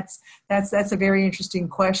death? And that's a very interesting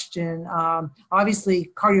question.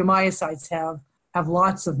 Obviously, cardiomyocytes have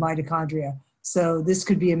lots of mitochondria, so this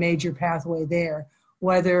could be a major pathway there.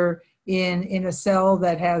 Whether in a cell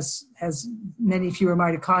that has many fewer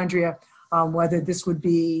mitochondria, whether this would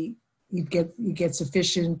be you get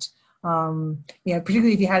sufficient,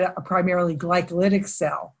 particularly if you had a primarily glycolytic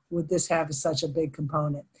cell, would this have such a big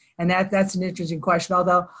component? And that's an interesting question.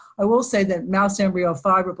 Although I will say that mouse embryo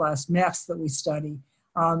fibroblasts, MEFs, that we study,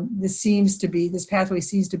 this pathway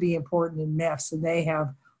seems to be important in MEFs, and they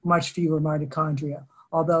have much fewer mitochondria,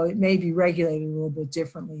 although it may be regulated a little bit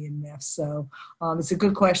differently in MEFs. So it's a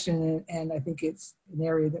good question, and I think it's an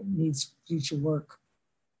area that needs future work.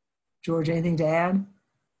 George, anything to add?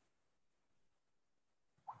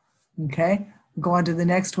 Okay, go on to the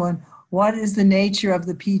next one. What is the nature of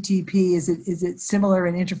the PTP? Is it similar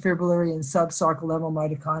in interfibrillary and subsarcolemmal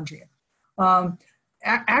mitochondria?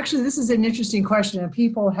 Actually, this is an interesting question, and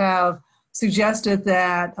people have suggested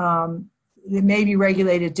that it may be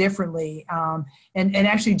regulated differently. And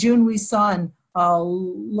actually, Jun Wee Sun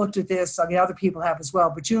looked at this. I mean, other people have as well,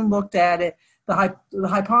 but Jun looked at it. The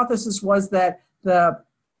hypothesis was that the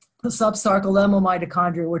subsarcolemmal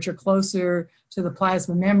mitochondria, which are closer to the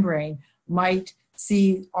plasma membrane, might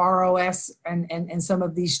see ROS and some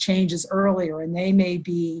of these changes earlier, and they may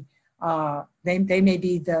be the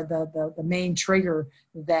main trigger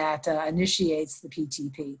that initiates the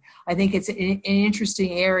PTP. I think it's an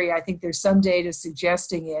interesting area. I think there's some data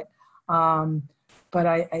suggesting it, but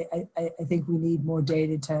I think we need more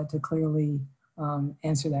data to clearly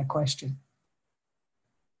answer that question.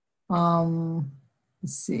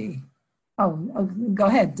 Let's see. Oh, go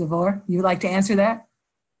ahead, Davor. You would like to answer that?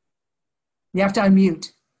 You have to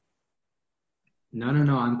unmute. No.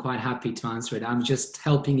 I'm quite happy to answer it. I'm just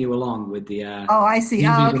helping you along with the... oh, I see.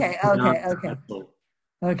 Oh, okay.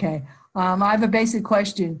 Okay. I have a basic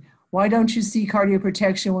question. Why don't you see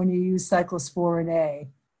cardioprotection when you use cyclosporin A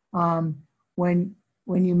when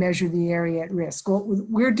you measure the area at risk? Well,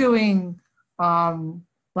 we're doing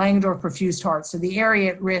Langendorf perfused heart, so the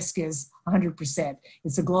area at risk is 100%.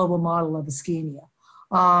 It's a global model of ischemia.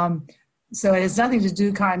 So it has nothing to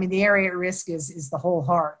do, the area at risk is the whole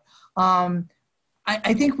heart.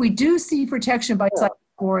 I think we do see protection by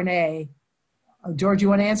cyclosporin A. George, you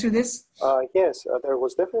want to answer this? Yes, there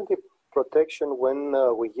was definitely protection when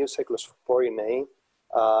we use cyclosporin A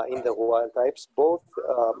in the wild types, both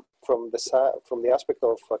from the aspect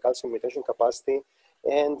of calcium retention capacity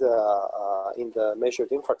and in the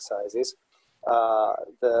measured infarct sizes.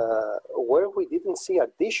 Where we didn't see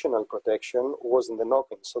additional protection was in the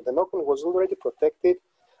knock-in. So the knock-in was already protected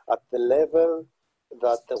at the level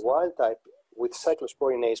that the wild type with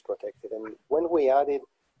cyclosporin A is protected. And when we added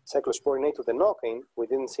cyclosporin A to the knock-in, we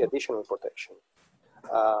didn't see additional protection.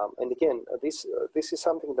 And again, this is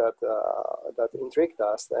something that intrigued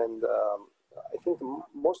us, and I think the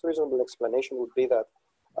most reasonable explanation would be that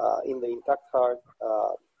in the intact heart,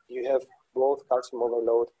 you have both calcium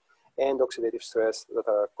overload and oxidative stress that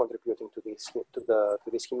are contributing to the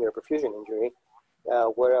ischemia perfusion injury.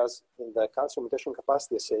 Whereas in the calcium retention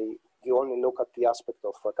capacity assay, you only look at the aspect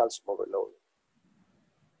of calcium overload.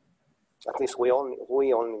 At least we only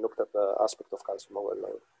looked at the aspect of calcium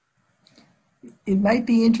overload. It might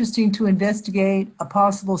be interesting to investigate a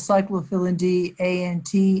possible cyclophilin D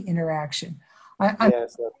ANT interaction.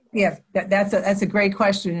 That's a great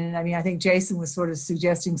question, and I mean I think Jason was sort of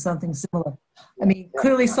suggesting something similar. I mean,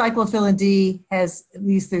 clearly cyclophilin D has, at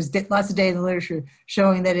least there's lots of data in the literature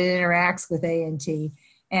showing that it interacts with ANT,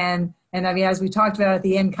 and I mean, as we talked about at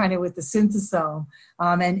the end, kind of with the synthesome,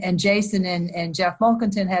 and Jason and Jeff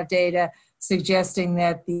Mulkinton have data suggesting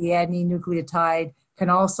that the adenine nucleotide can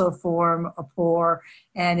also form a pore,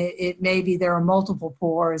 and it may be there are multiple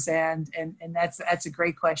pores, and that's a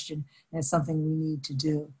great question, and it's something we need to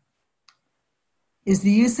do. Is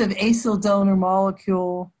the use of acyl donor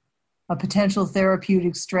molecule a potential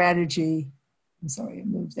therapeutic strategy? I'm sorry, I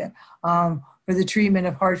moved that. For the treatment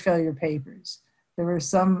of heart failure papers. There are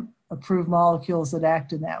some approved molecules that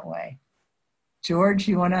act in that way. George,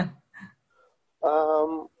 you want to?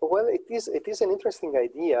 Well, it is an interesting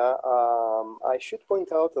idea. I should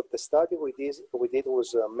point out that the study we did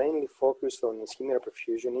was mainly focused on ischemia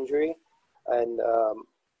perfusion injury, and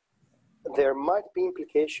there might be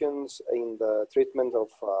implications in the treatment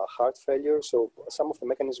of heart failure. So some of the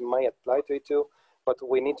mechanism might apply to it too, but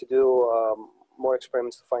we need to do more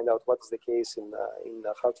experiments to find out what is the case in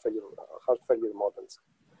heart failure models.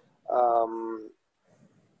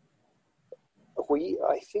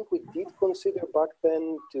 I think we did consider back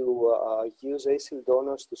then to use acyl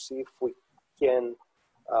donors to see if we can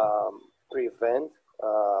prevent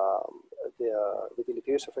the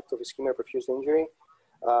deleterious effect of ischemia perfused injury.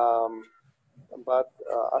 But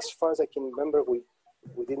as far as I can remember, we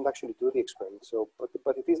didn't actually do the experiment. So,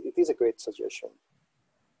 but it is a great suggestion.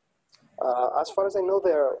 As far as I know,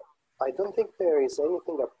 I don't think there is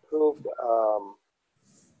anything approved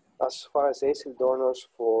as far as acyl donors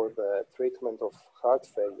for the treatment of heart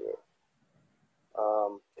failure.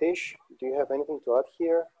 Tish, do you have anything to add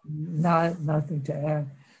here? Nothing to add.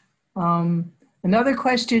 Another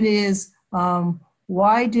question is,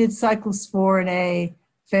 why did cyclosporin A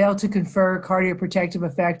fail to confer cardioprotective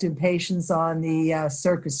effect in patients on the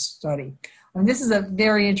Circus study? And this is a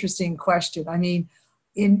very interesting question. I mean,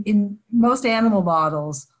 in most animal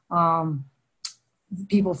models,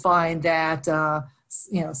 people find that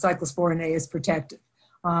cyclosporin A is protective.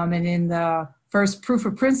 And in the first proof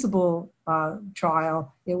of principle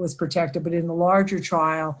trial, it was protective, but in the larger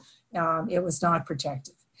trial, it was not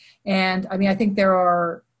protective. And I mean, I think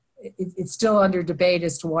it's still under debate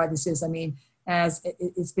as to why this is. I mean, as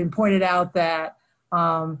it's been pointed out that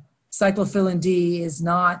cyclophilin D is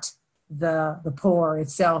not the pore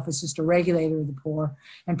itself, it's just a regulator of the pore.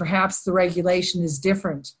 And perhaps the regulation is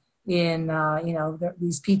different in,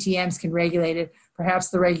 these PTMs can regulate it. Perhaps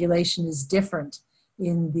the regulation is different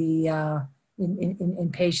in the in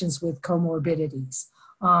patients with comorbidities.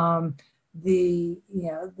 There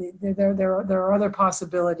are other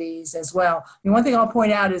possibilities as well. I mean, one thing I'll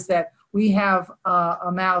point out is that we have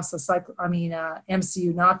a mouse,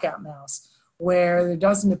 MCU knockout mouse, where there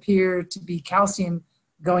doesn't appear to be calcium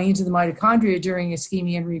going into the mitochondria during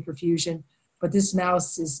ischemia and reperfusion, but this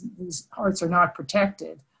mouse these hearts are not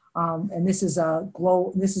protected. And this is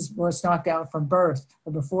where it's knocked out from birth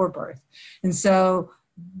or before birth. And so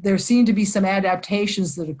there seem to be some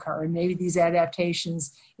adaptations that occur, and maybe these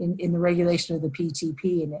adaptations in the regulation of the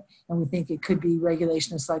PTP in it, and we think it could be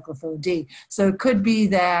regulation of cyclophilin D. So it could be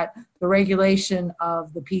that the regulation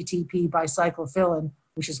of the PTP by cyclophilin,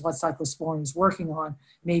 which is what cyclosporin is working on,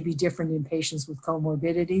 may be different in patients with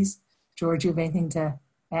comorbidities. George, you have anything to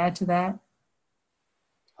add to that?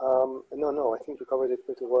 No, I think you covered it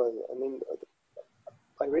pretty well. I mean,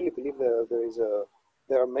 I really believe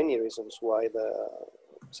there are many reasons why the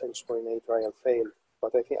cyclosporin A trial failed,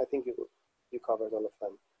 but I think you covered all of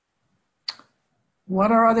them.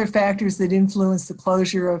 What are other factors that influence the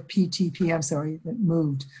closure of PTP? I'm sorry, that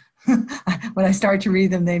moved. When I start to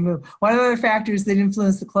read them, they move. What are other factors that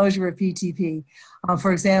influence the closure of PTP?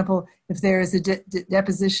 For example, if there is a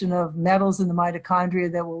deposition of metals in the mitochondria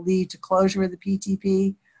that will lead to closure of the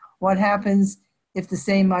PTP, what happens if the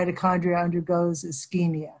same mitochondria undergoes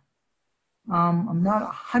ischemia? I'm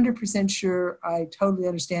not 100% sure I totally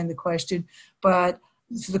understand the question, but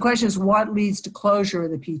so the question is, what leads to closure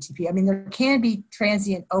of the PTP? I mean, there can be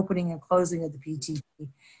transient opening and closing of the PTP,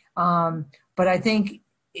 but I think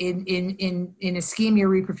in ischemia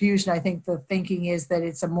reperfusion, I think the thinking is that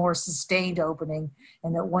it's a more sustained opening,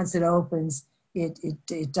 and that once it opens,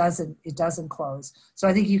 it doesn't close. So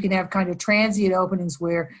I think you can have kind of transient openings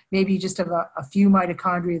where maybe you just have a few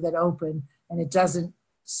mitochondria that open, and it doesn't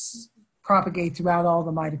propagate throughout all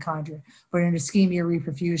the mitochondria. But in ischemia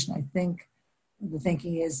reperfusion, I think the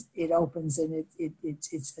thinking is it opens and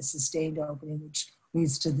it's a sustained opening, which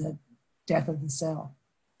leads to the death of the cell.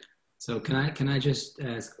 So can I just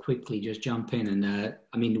quickly just jump in and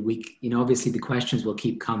I mean, obviously the questions will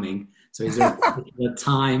keep coming. So is there a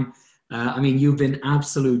time? I mean, you've been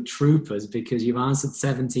absolute troopers because you've answered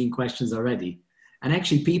 17 questions already, and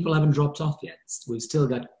actually people haven't dropped off yet. We've still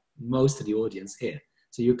got most of the audience here,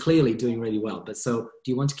 so you're clearly doing really well. But so,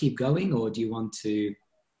 do you want to keep going, or do you want to,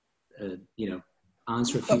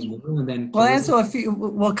 answer a few more and then? We'll answer a few.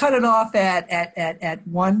 We'll cut it off at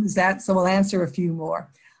one. Is that so? We'll answer a few more.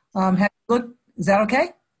 Have you looked? Is that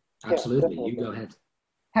okay? Absolutely. You go ahead.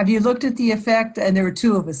 Have you looked at the effect, and there were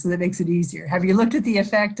two of us, so that makes it easier. Have you looked at the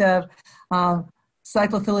effect of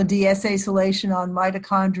cyclophilin D acylation on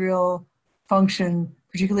mitochondrial function,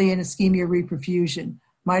 particularly in ischemia reperfusion,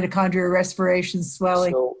 mitochondrial respiration,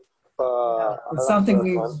 swelling? So, it's something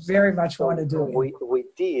we very much want to do. We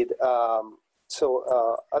did.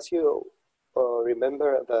 As you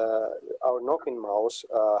remember, our knock-in mouse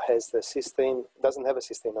has the cysteine, doesn't have a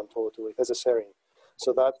cysteine on 202, it has a serine.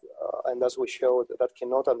 So that, and as we showed, that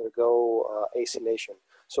cannot undergo acylation.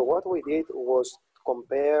 So what we did was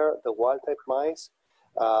compare the wild-type mice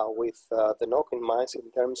with the knock-in mice in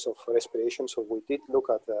terms of respiration. So we did look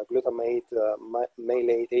at glutamate,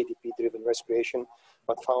 malate, ADP-driven respiration,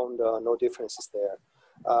 but found no differences there.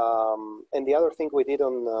 And the other thing we did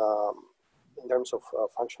on in terms of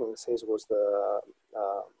functional assays was the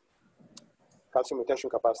calcium retention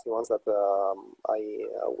capacity ones that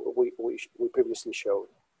we previously showed.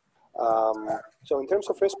 So in terms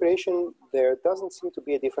of respiration, there doesn't seem to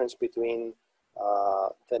be a difference between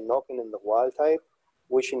the knock-in and the wild type,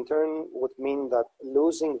 which in turn would mean that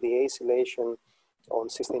losing the acylation on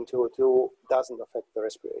cysteine 202 doesn't affect the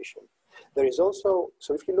respiration. There is also,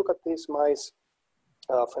 so if you look at these mice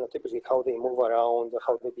phenotypically, how they move around,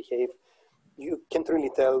 how they behave, you can't really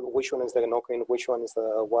tell which one is the knock-in, which one is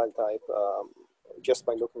the wild type, just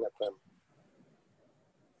by looking at them.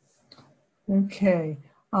 Okay.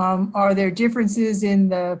 Are there differences in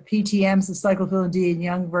the PTMs of cyclophilin D in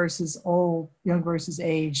young versus old, young versus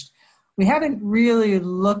aged? We haven't really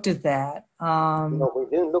looked at that. No, we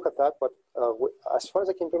didn't look at that, but as far as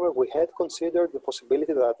I can remember, we had considered the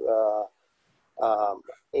possibility that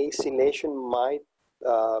acylation might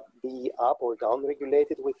be up or down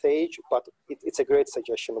regulated with age, but it's a great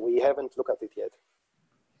suggestion. We haven't looked at it yet.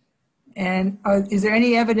 And is there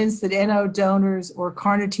any evidence that NO donors or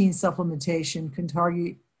carnitine supplementation can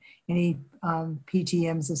target any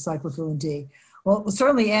PTMs of cyclophilin D? Well,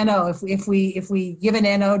 certainly NO. If we give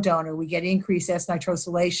an NO donor, we get increased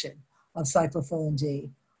S-nitrosylation of cyclophilin D.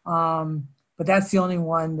 But that's the only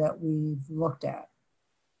one that we've looked at.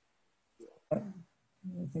 I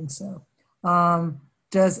think so.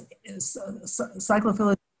 Does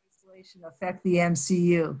cyclophilin isolation affect the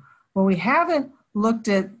MCU? Well, we haven't looked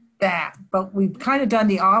at that, but we've kind of done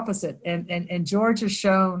the opposite. And George has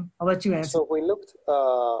shown, I'll let you answer. So we looked,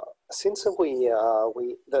 since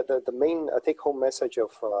the main take-home message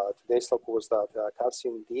of today's talk was that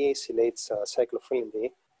calcium deacylates cyclophilin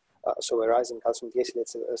D. So a rise in calcium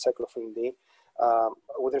deacylates cyclophilin D.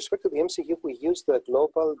 With respect to the MCU, we used the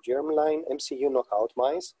global germline MCU knockout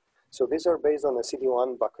mice. So these are based on a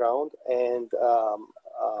CD1 background, and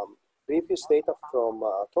previous data from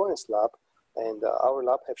Torrens lab and our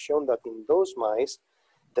lab have shown that in those mice,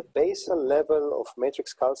 the basal level of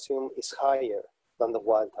matrix calcium is higher than the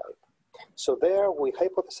wild type. So there we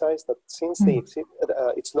hypothesized that since they exceed,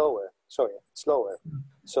 it's lower. So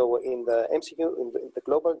in the MCU, in the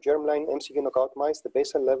global germline MCU knockout mice, the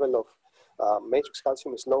basal level of matrix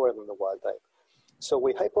calcium is lower than the wild type. So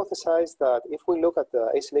we hypothesized that if we look at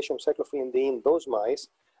the acylation of cyclophilin D in those mice,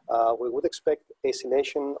 we would expect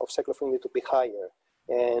acylation of cyclophilin D to be higher.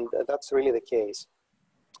 And that's really the case.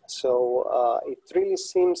 So it really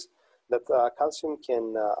seems that calcium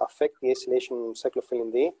can affect the acylation of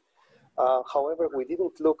cyclophilin D. However, we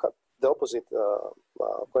didn't look at the opposite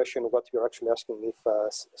question, what you're actually asking, if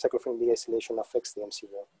cyclophilin D acylation affects the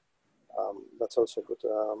MCU. That's also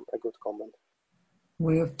a good comment.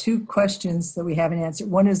 We have two questions that we haven't answered.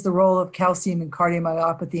 One is the role of calcium in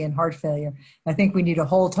cardiomyopathy and heart failure. I think we need a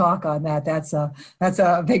whole talk on that. That's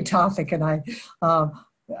a big topic, and I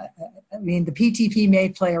mean the PTP may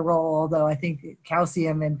play a role, although I think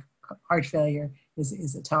calcium and heart failure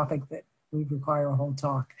is a topic that would require a whole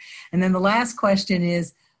talk. And then the last question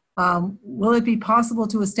is, will it be possible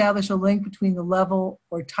to establish a link between the level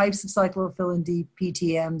or types of cyclophilin D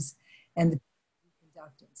PTMs and the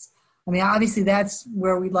conductance? I mean, obviously that's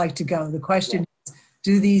where we'd like to go. The question is,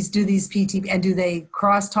 do these PT, and do they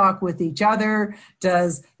crosstalk with each other?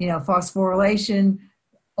 Does, phosphorylation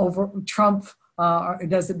trump, or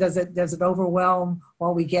does it overwhelm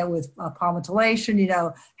what we get with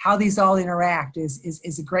palmitylation? How these all interact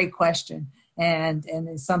is a great question. And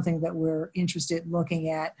it's something that we're interested in looking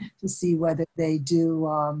at to see whether they do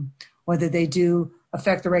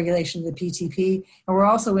affect the regulation of the PTP. And we're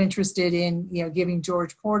also interested in giving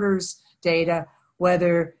George Porter's data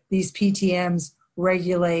whether these PTMs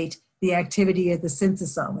regulate the activity of the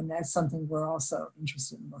synthesome, and that's something we're also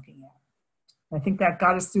interested in looking at. I think that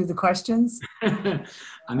got us through the questions.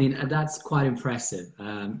 I mean, that's quite impressive.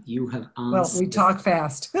 You have answered. Well, we talk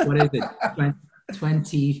fast. What is it?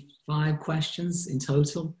 25 questions in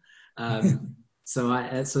total.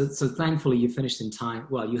 So thankfully you finished in time.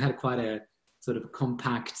 Well, you had quite a sort of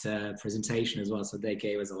compact presentation as well, so they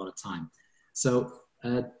gave us a lot of time. So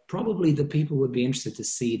probably the people would be interested to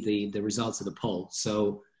see the results of the poll.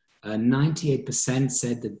 So 98%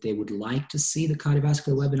 said that they would like to see the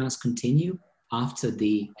cardiovascular webinars continue after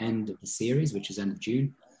the end of the series, which is end of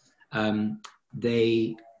June.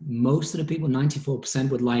 Most of the people, 94%,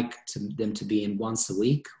 would like them to be in once a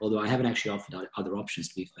week, although I haven't actually offered other options,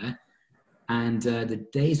 to be fair. And the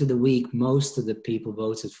days of the week, most of the people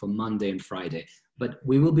voted for Monday and Friday. But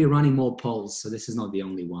we will be running more polls, so this is not the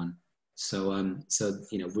only one. So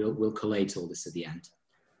we'll collate all this at the end.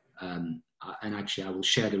 And actually, I will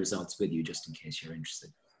share the results with you just in case you're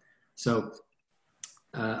interested. So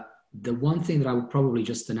the one thing that I would probably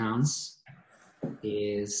just announce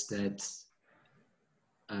is that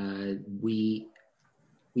we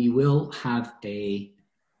will have a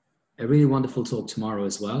really wonderful talk tomorrow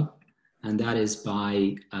as well. And that is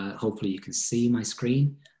by, hopefully you can see my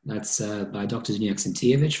screen. That's by Dr. Zbigniew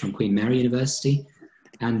Ksentiewicz from Queen Mary University.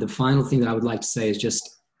 And the final thing that I would like to say is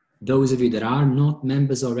just those of you that are not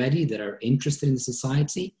members already, that are interested in the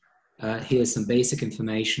society, here's some basic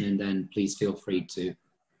information, and then please feel free to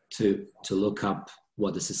look up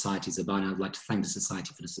what the society is about. And I'd like to thank the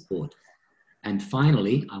society for the support. And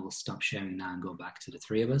finally, I will stop sharing now and go back to the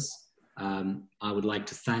three of us. I would like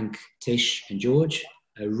to thank Tish and George.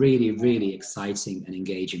 A really, really exciting and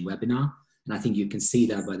engaging webinar. And I think you can see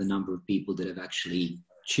that by the number of people that have actually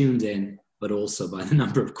tuned in, but also by the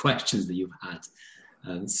number of questions that you've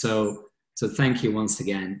had. So thank you once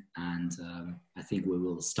again. And I think we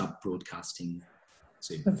will stop broadcasting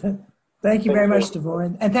soon. Thank you very much, Davor.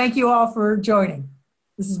 And thank you all for joining.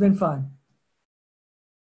 This has been fun.